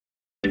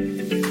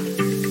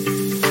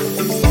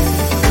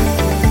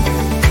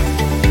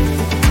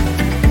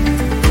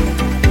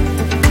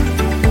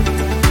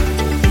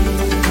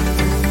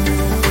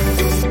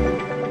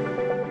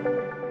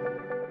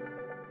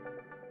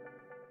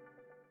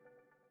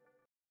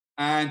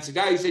And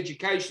today's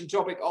education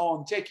topic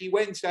on Techie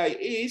Wednesday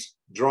is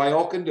Dry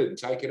Ockenden.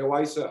 Take it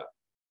away, sir.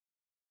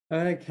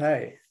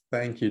 Okay,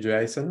 thank you,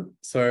 Jason.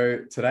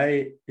 So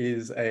today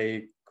is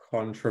a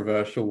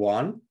controversial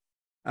one.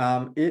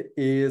 It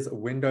is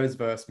Windows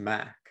versus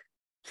Mac.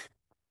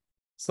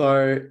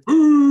 So,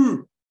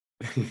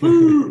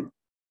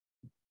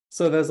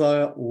 so there's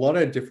a lot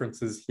of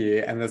differences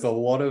here, and there's a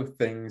lot of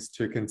things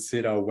to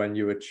consider when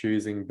you are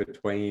choosing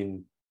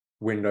between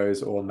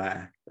Windows or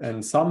Mac.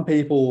 And some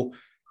people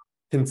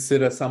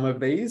consider some of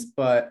these,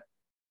 but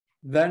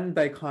then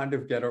they kind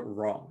of get it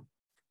wrong.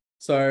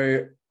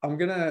 So I'm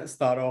going to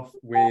start off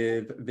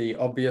with the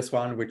obvious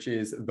one, which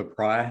is the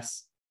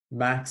price.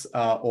 Macs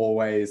are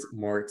always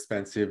more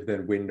expensive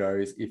than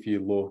Windows if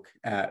you look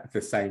at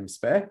the same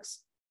specs,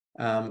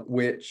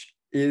 which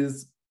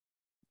is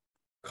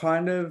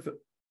kind of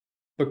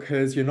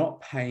because you're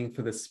not paying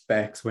for the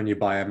specs when you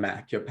buy a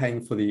Mac, you're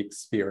paying for the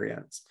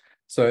experience.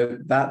 So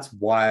that's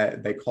why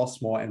they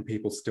cost more and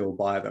people still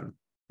buy them.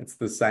 It's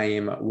the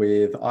same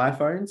with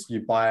iPhones.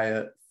 You buy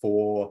it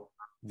for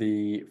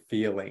the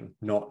feeling,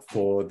 not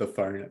for the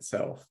phone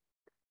itself.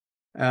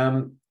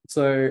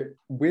 So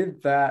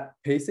with that,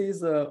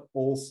 PCs are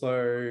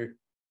also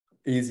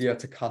easier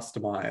to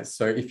customize.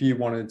 So if you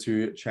wanted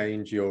to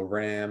change your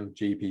RAM,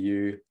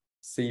 GPU,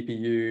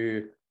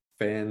 CPU,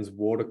 fans,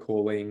 water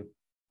cooling,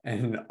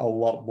 and a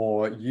lot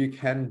more, you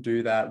can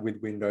do that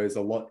with Windows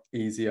a lot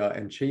easier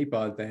and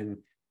cheaper than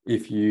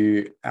if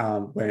you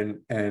went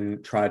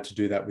and tried to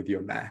do that with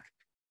your Mac.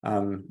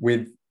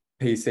 With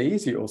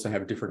PCs, you also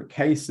have different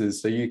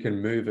cases, so you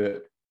can move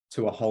it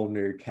to a whole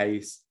new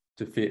case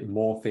to fit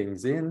more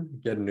things in,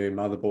 get a new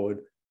motherboard,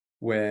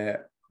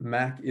 where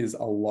Mac is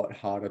a lot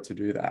harder to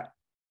do that.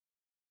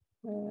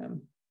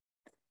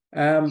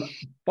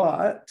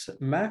 But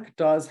Mac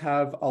does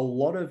have a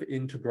lot of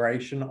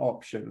integration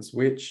options,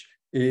 which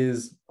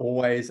is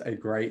always a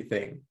great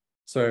thing.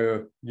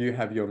 So you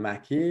have your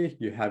Mac here,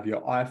 you have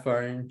your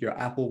iPhone, your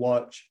Apple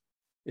Watch.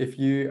 If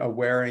you are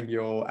wearing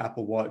your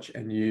Apple Watch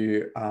and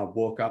you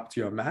walk up to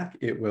your Mac,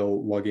 it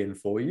will log in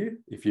for you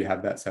if you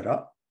have that set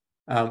up,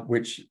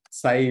 which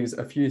saves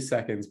a few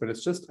seconds, but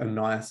it's just a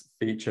nice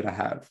feature to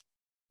have.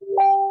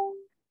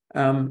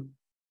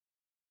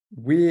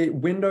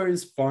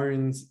 Windows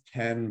phones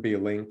can be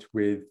linked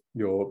with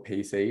your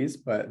PCs,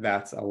 but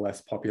that's a less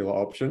popular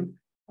option.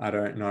 I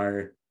don't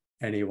know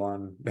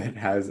anyone that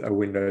has a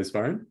Windows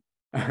phone,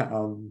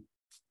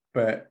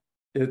 but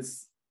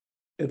it's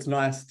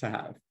nice to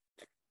have.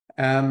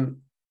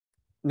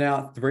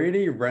 Now,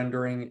 3D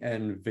rendering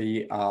and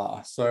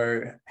VR.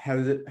 So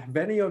have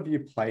any of you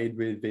played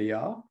with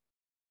VR?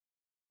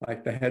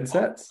 Like the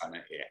headsets? I know,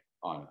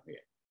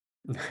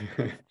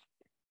 yeah.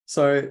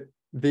 So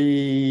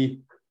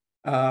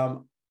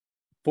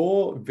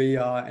for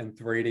VR and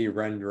 3D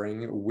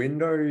rendering,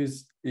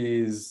 Windows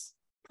is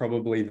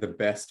probably the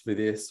best for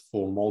this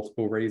for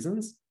multiple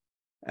reasons.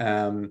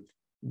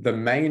 The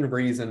main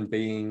reason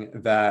being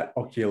that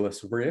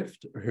Oculus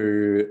Rift,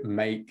 who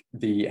make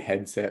the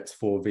headsets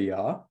for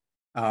VR,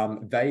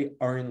 they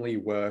only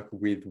work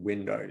with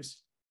Windows.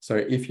 So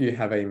if you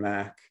have a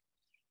Mac,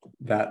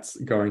 that's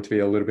going to be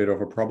a little bit of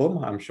a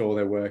problem. I'm sure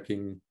they're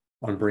working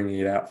on bringing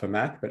it out for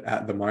Mac, but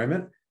at the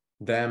moment,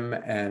 them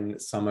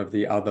and some of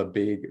the other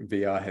big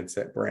VR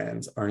headset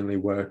brands only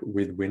work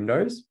with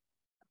Windows.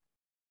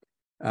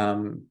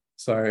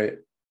 So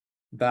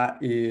that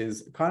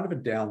is kind of a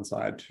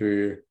downside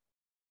to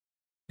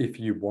if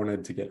you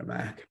wanted to get a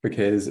Mac,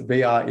 because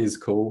VR is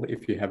cool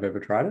if you have ever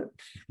tried it.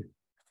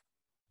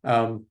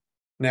 Now,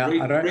 I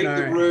don't know. Read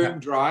the room,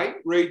 Dre.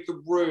 Read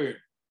the room.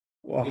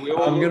 Well, we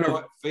all look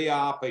like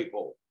VR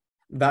people.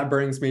 That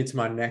brings me to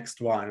my next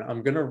one.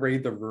 I'm going to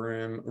read the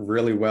room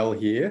really well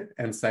here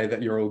and say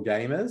that you're all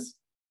gamers.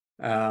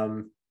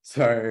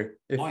 So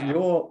if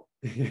you're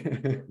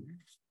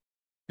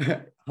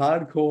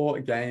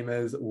hardcore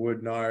gamers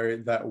would know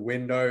that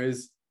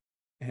Windows,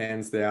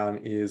 hands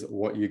down, is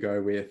what you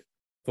go with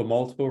for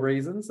multiple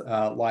reasons.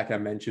 Like I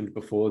mentioned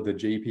before, the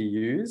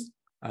GPUs,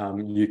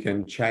 you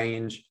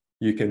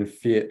can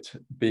fit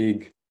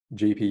big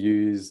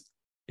GPUs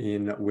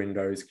in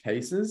Windows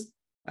cases.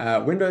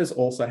 Windows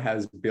also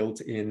has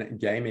built-in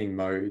gaming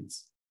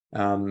modes.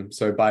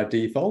 So by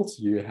default,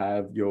 you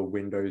have your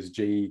Windows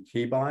G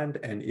keybind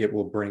and it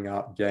will bring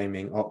up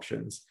gaming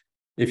options.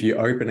 If you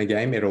open a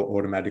game, it'll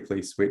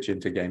automatically switch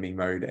into gaming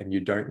mode and you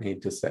don't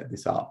need to set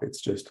this up.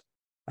 It's just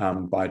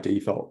by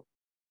default.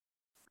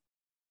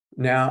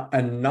 Now,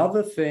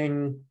 another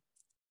thing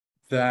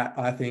that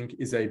I think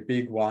is a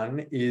big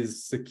one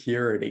is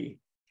security.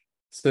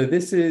 So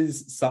this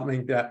is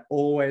something that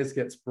always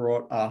gets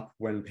brought up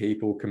when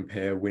people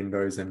compare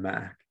Windows and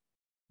Mac.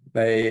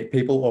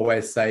 People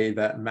always say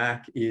that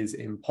Mac is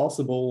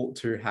impossible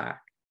to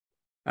hack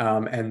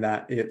and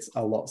that it's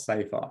a lot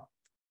safer.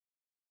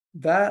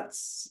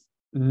 That's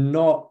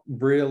not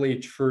really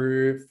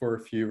true for a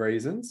few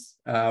reasons.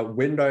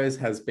 Windows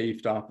has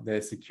beefed up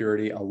their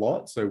security a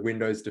lot. So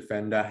Windows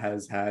Defender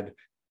has had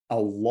a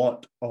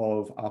lot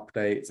of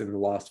updates in the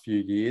last few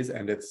years,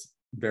 and it's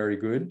very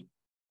good.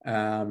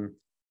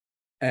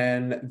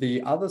 And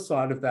the other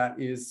side of that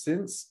is,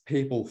 since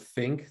people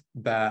think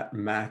that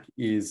Mac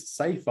is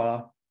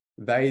safer,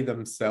 they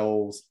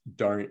themselves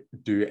don't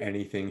do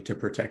anything to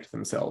protect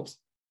themselves.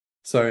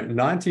 So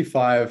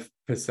 95%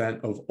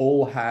 of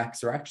all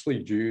hacks are actually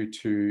due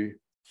to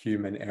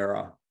human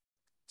error.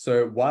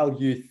 So while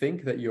you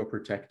think that you're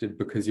protected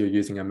because you're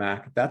using a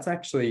Mac, that's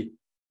actually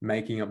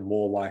making it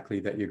more likely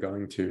that you're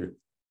going to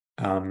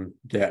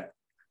get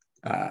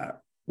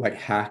like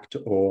hacked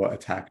or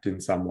attacked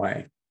in some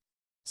way.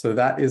 So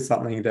that is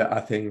something that I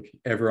think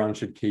everyone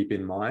should keep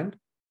in mind.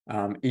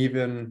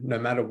 Even no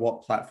matter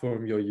what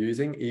platform you're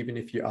using, even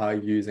if you are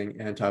using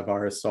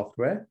antivirus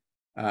software,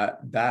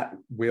 that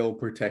will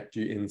protect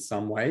you in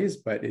some ways,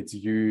 but it's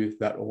you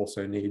that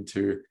also need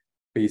to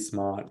be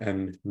smart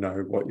and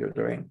know what you're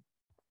doing.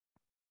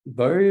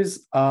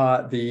 Those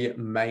are the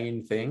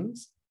main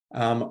things.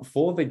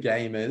 For the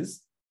gamers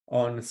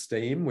on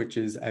Steam, which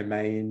is a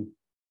main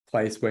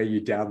place where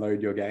you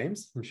download your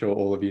games, I'm sure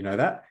all of you know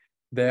that,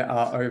 there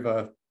are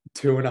over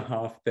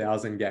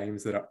 2,500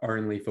 games that are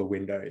only for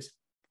Windows.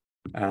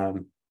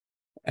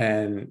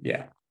 And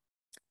yeah.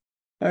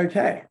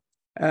 Okay.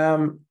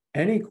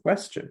 Any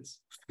questions?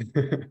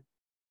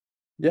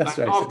 Yes,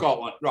 Jason. I've got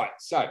one. Right.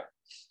 So,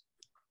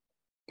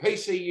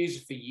 PC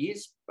user for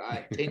years.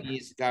 10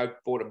 years ago,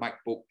 bought a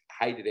MacBook,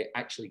 hated it,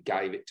 actually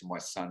gave it to my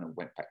son and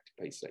went back to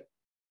PC.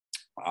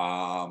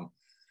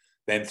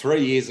 Then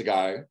 3 years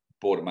ago,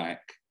 bought a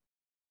Mac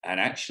and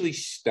actually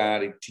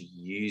started to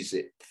use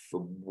it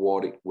for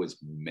what it was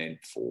meant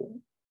for.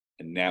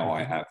 And now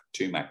I have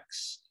 2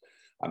 Macs,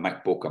 a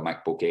MacBook, a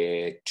MacBook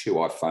Air, 2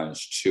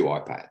 iPhones, 2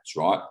 iPads,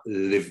 right?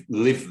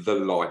 Live the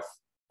life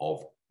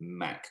of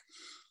Mac.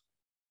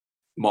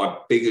 My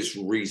biggest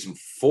reason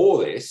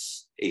for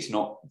this is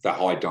not the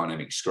high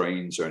dynamic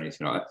screens or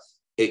anything like that.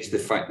 It's the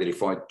fact that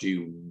if I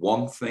do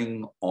one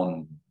thing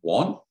on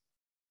one,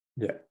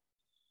 it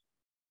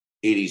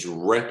is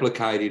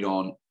replicated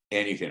on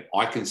anything.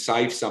 I can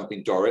save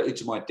something directly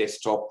to my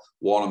desktop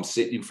while I'm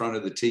sitting in front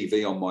of the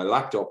TV on my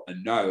laptop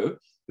and know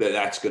that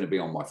that's going to be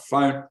on my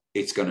phone.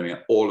 It's going to be on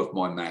all of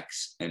my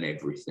Macs and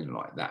everything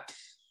like that.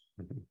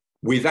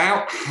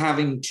 Without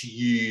having to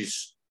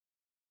use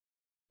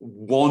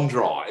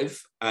OneDrive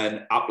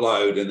and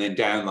upload and then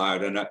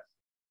download. And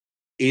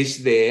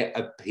is there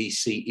a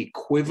PC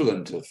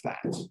equivalent of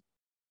that?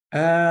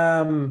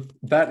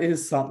 That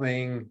is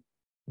something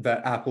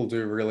that Apple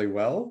do really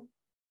well.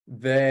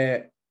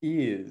 There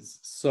is.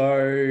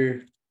 So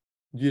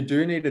you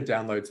do need to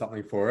download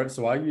something for it.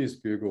 So I use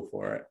Google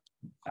for it.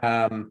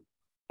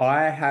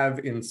 I have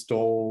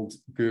installed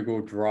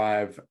Google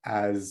Drive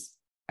as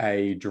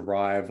a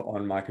drive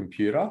on my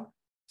computer.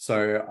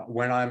 So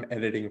when I'm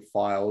editing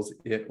files,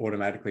 it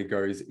automatically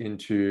goes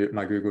into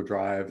my Google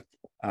Drive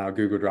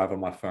on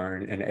my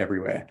phone and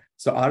everywhere.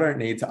 So I don't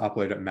need to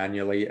upload it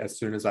manually. As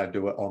soon as I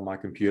do it on my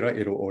computer,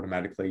 it'll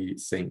automatically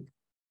sync.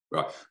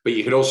 Right. But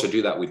you could also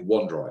do that with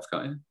OneDrive,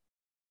 can't you?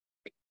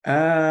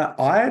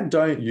 I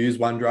don't use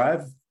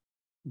OneDrive.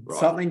 Right.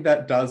 Something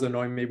that does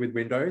annoy me with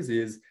Windows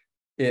is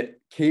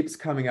it keeps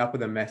coming up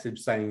with a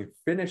message saying,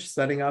 finish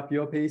setting up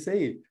your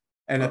PC.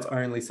 And it's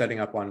only setting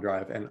up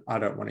OneDrive, and I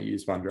don't want to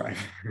use OneDrive.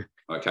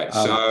 Okay,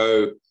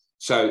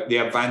 so the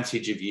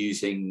advantage of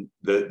using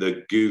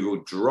the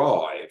Google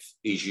Drive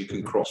is you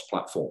can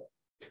cross-platform.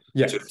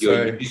 Yeah. So if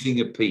you're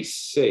using a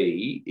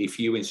PC, if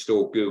you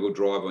install Google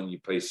Drive on your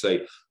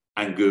PC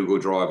and Google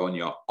Drive on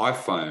your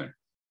iPhone,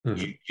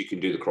 you can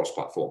do the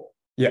cross-platform.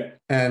 Yeah,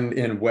 and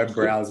in web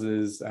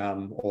browsers,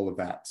 all of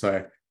that.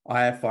 So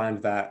I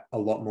find that a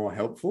lot more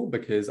helpful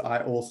because I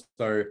also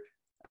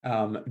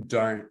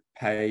don't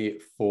pay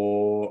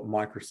for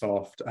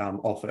Microsoft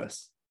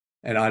Office,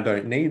 and I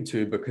don't need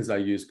to because I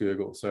use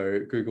Google. So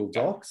Google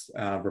Docs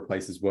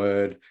replaces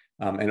Word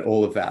and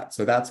all of that.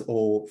 So that's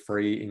all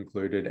free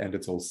included, and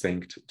it's all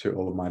synced to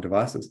all of my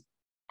devices.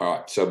 All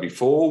right. So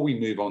before we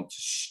move on to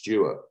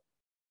Stuart,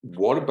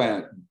 what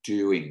about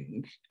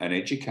doing an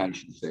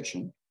education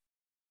session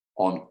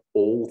on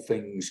all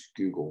things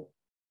Google?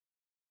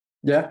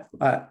 Yeah,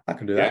 I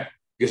can do that.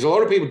 Because a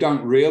lot of people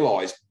don't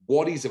realize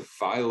what is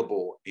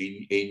available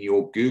in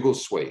your Google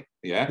suite.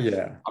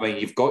 Yeah. I mean,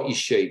 you've got your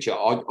sheets.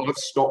 I've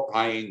stopped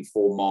paying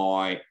for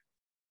my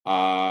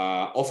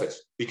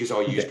Office because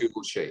I use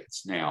Google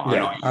Sheets now.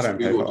 Yeah, and I use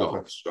Google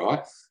Docs,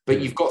 right?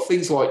 But you've got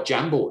things like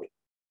Jamboard.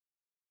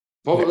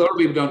 A lot of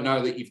people don't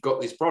know that you've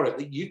got this product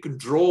that you can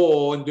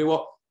draw and do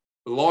what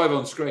live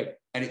on screen,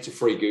 and it's a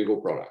free Google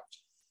product.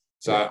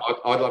 So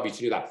I'd love you to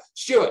do that.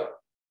 Stuart.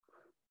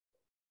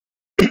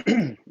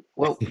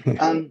 Well,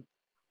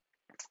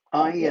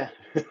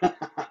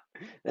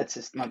 that's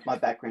just my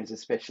background's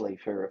especially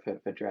for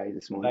Dre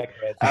this morning.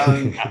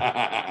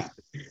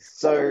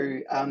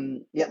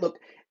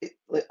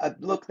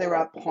 Look, there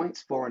are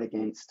points for and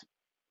against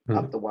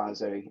up the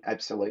wazoo,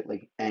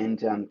 absolutely. And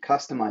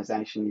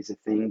customization is a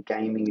thing,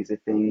 gaming is a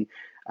thing.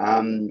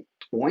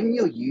 When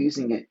you're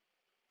using it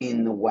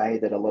in the way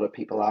that a lot of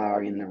people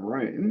are in the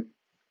room,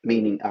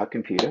 meaning a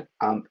computer,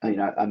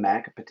 a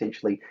Mac,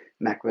 potentially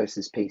Mac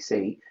versus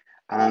PC,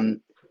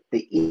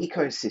 the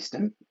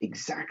ecosystem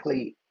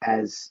exactly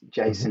as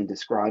Jason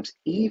describes,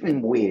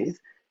 even with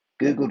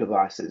Google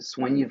devices.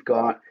 When you've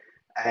got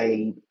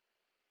a,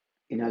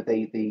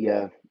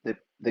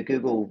 the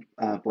Google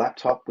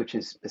laptop, which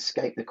has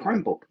escaped the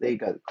Chromebook. There you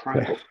go, the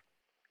Chromebook.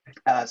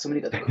 So when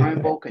you've got the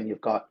Chromebook and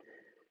you've got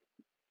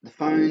the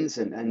phones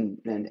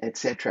and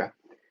etc.,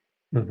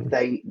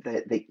 the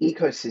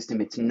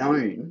ecosystem, it's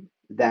known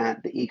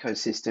that the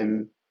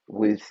ecosystem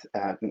with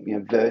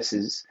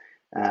versus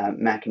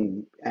Mac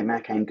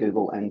and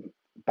Google and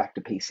back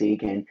to PC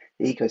again,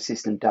 the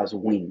ecosystem does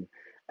win,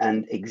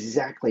 and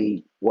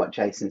exactly what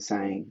Jason's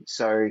saying.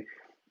 So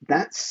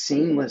that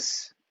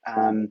seamless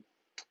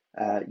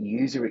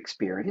user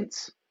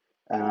experience,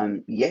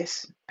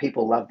 yes,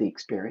 people love the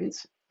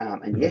experience,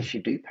 and yes,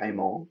 you do pay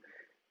more,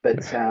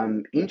 but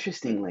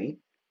interestingly,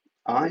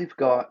 I've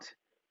got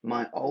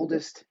my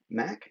oldest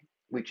Mac,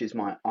 which is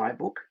my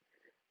iBook.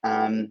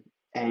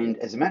 And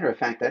as a matter of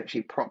fact, that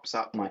actually props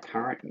up my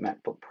current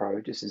MacBook Pro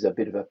just as a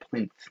bit of a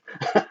plinth.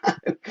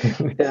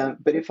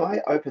 But if I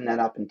open that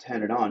up and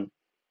turn it on,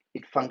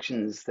 it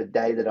functions the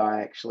day that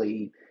I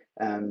actually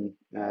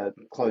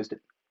closed it.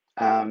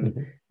 And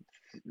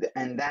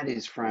that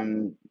is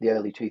from the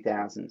early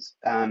 2000s.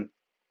 And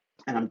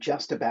I'm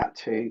just about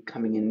to,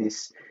 coming in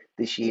this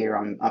year,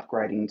 I'm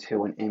upgrading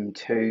to an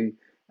M2.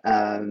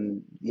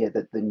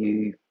 The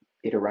new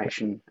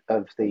iteration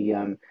of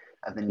the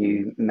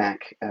new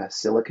Mac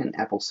Silicon,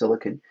 Apple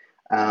Silicon.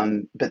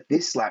 But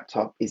this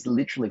laptop is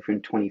literally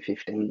from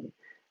 2015,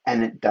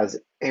 and it does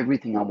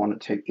everything I want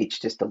it to. It's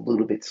just a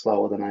little bit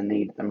slower than I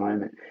need at the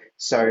moment.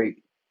 So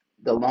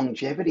the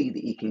longevity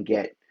that you can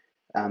get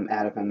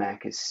out of a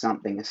Mac is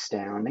something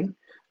astounding.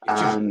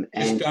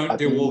 Just don't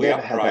do all the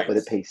upgrades. Had that with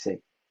a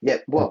PC. Yeah,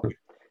 well,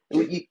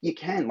 you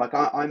can. Like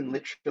I'm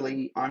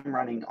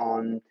running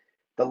on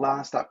the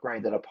last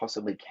upgrade that I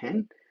possibly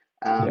can.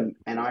 And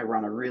I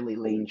run a really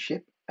lean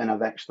ship, and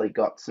I've actually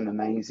got some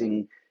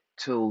amazing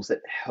tools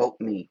that help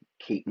me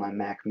keep my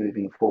Mac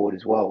moving forward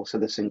as well. So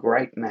there's some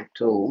great Mac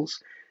tools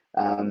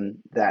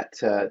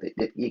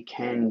that you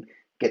can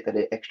get that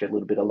extra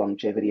little bit of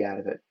longevity out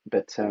of it.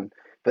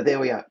 But there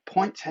we are.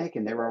 Point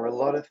taken. There are a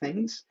lot of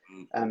things,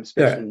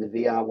 especially in the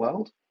VR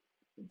world.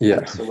 Yeah,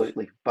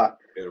 absolutely. But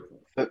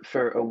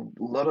for a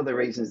lot of the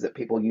reasons that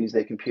people use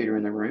their computer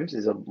in their rooms,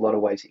 there's a lot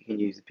of ways that you can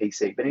use a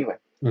PC. But anyway,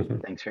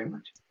 thanks very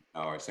much.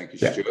 All right, thank you,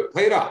 Stuart.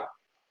 Peter.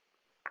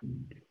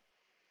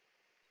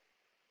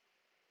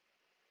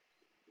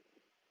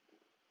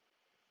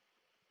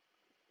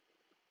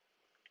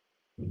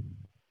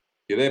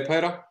 You there,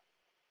 Peter?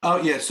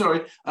 Oh, yeah,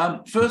 sorry.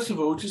 First of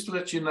all, just to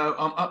let you know,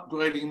 I'm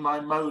upgrading my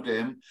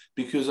modem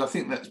because I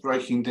think that's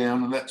breaking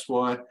down, and that's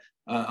why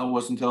I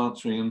wasn't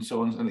answering and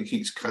so on, and it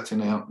keeps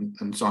cutting out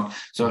and so on.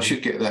 So I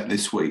should get that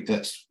this week.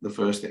 That's the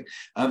first thing.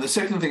 And the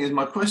second thing is,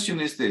 my question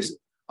is this.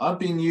 I've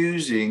been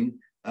using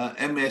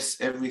MS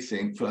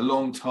Everything for a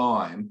long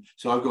time.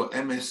 So I've got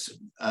MS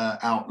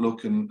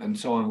Outlook and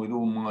so on with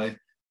all my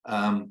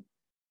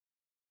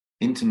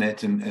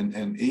internet and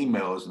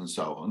emails and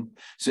so on.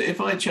 So if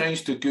I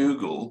change to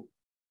Google,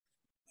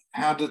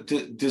 how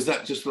does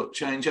that just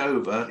change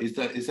over? Is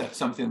that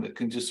something that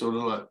can just sort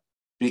of like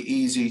be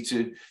easy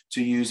to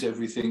use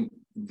everything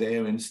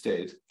there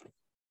instead?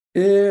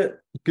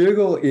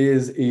 Google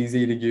is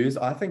easy to use.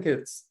 I think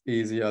it's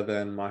easier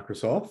than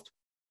Microsoft.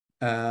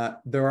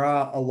 There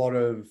are a lot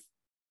of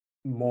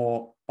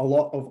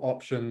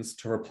options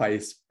to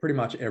replace pretty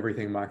much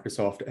everything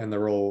Microsoft, and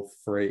they're all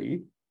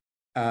free.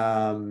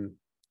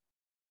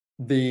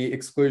 The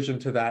exclusion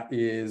to that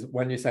is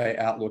when you say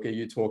Outlook, are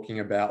you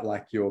talking about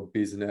like your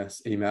business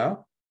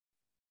email?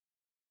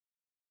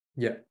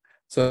 Yeah.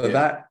 So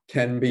that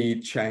can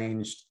be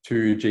changed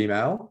to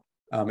Gmail.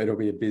 It'll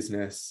be a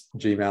business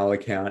Gmail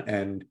account,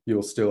 and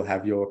you'll still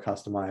have your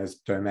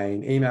customized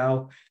domain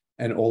email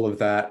and all of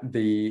that.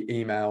 The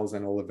emails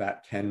and all of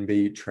that can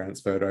be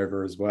transferred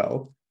over as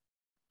well.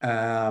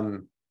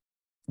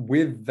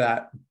 With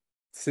that,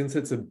 since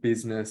it's a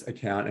business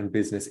account and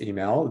business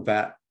email,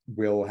 that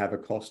will have a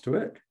cost to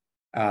it,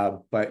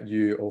 but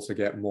you also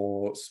get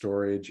more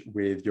storage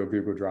with your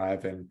Google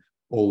Drive and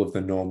all of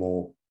the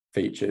normal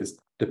features.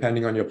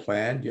 Depending on your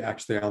plan, you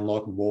actually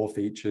unlock more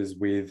features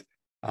with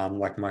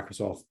like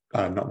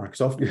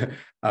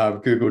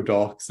Google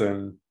Docs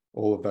and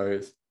all of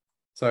those.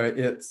 So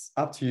it's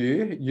up to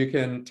you. You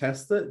can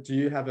test it. Do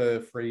you have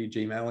a free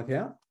Gmail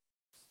account?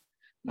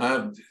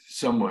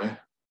 Somewhere.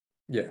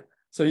 Yeah.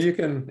 So you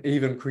can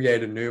even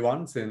create a new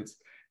one since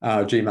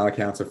Gmail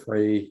accounts are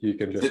free. You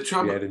can just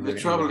create a new. The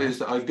trouble is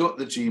that I got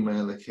the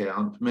Gmail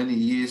account many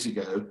years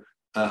ago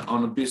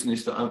on a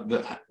business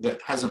that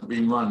hasn't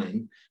been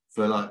running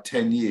for like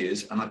 10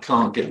 years, and I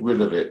can't get rid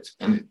of it.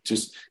 And it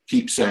just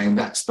keeps saying,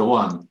 that's the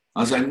one.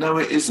 I was like, no,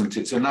 it isn't.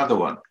 It's another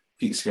one.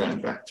 Keeps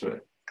going back to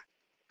it.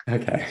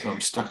 Okay. So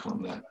I'm stuck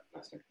on that.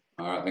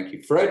 All right, thank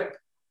you. Fred?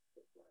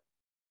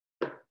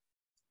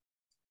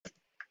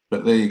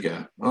 But there you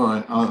go. All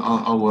right,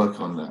 I'll work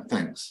on that.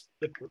 Thanks.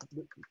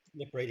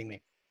 Lip reading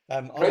me.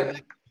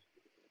 Fred?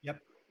 Yep.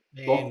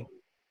 And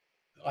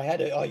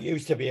I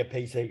used to be a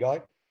PC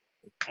guy.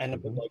 And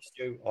like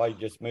Stu, I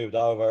just moved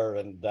over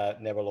and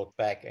never looked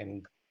back.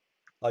 And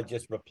I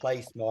just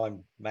replaced my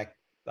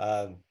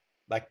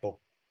MacBook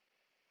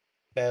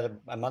about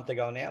a month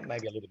ago now,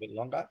 maybe a little bit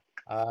longer.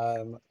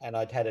 And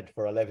I'd had it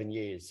for 11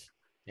 years.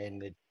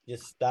 And it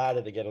just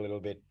started to get a little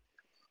bit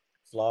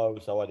slow.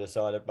 So I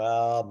decided,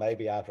 well,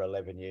 maybe after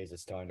 11 years,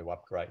 it's time to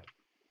upgrade.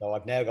 So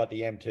I've now got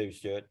the M2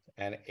 Stuart,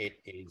 and it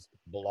is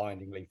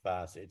blindingly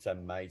fast. It's an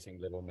amazing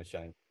little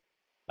machine.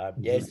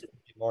 Yes, it's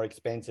a bit more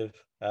expensive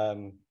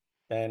than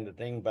the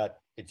thing, but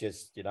it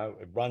just, it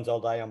runs all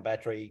day on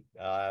battery.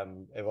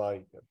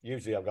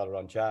 Usually I've got it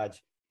on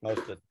charge most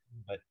of the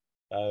time, but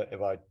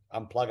if I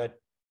unplug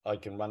it, I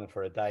can run it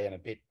for a day and a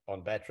bit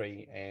on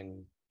battery,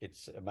 and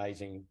it's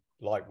amazing,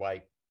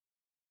 lightweight,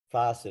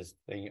 fastest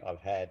thing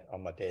I've had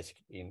on my desk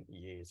in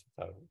years.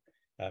 So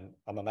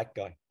I'm a Mac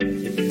guy.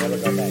 Never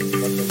go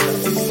back.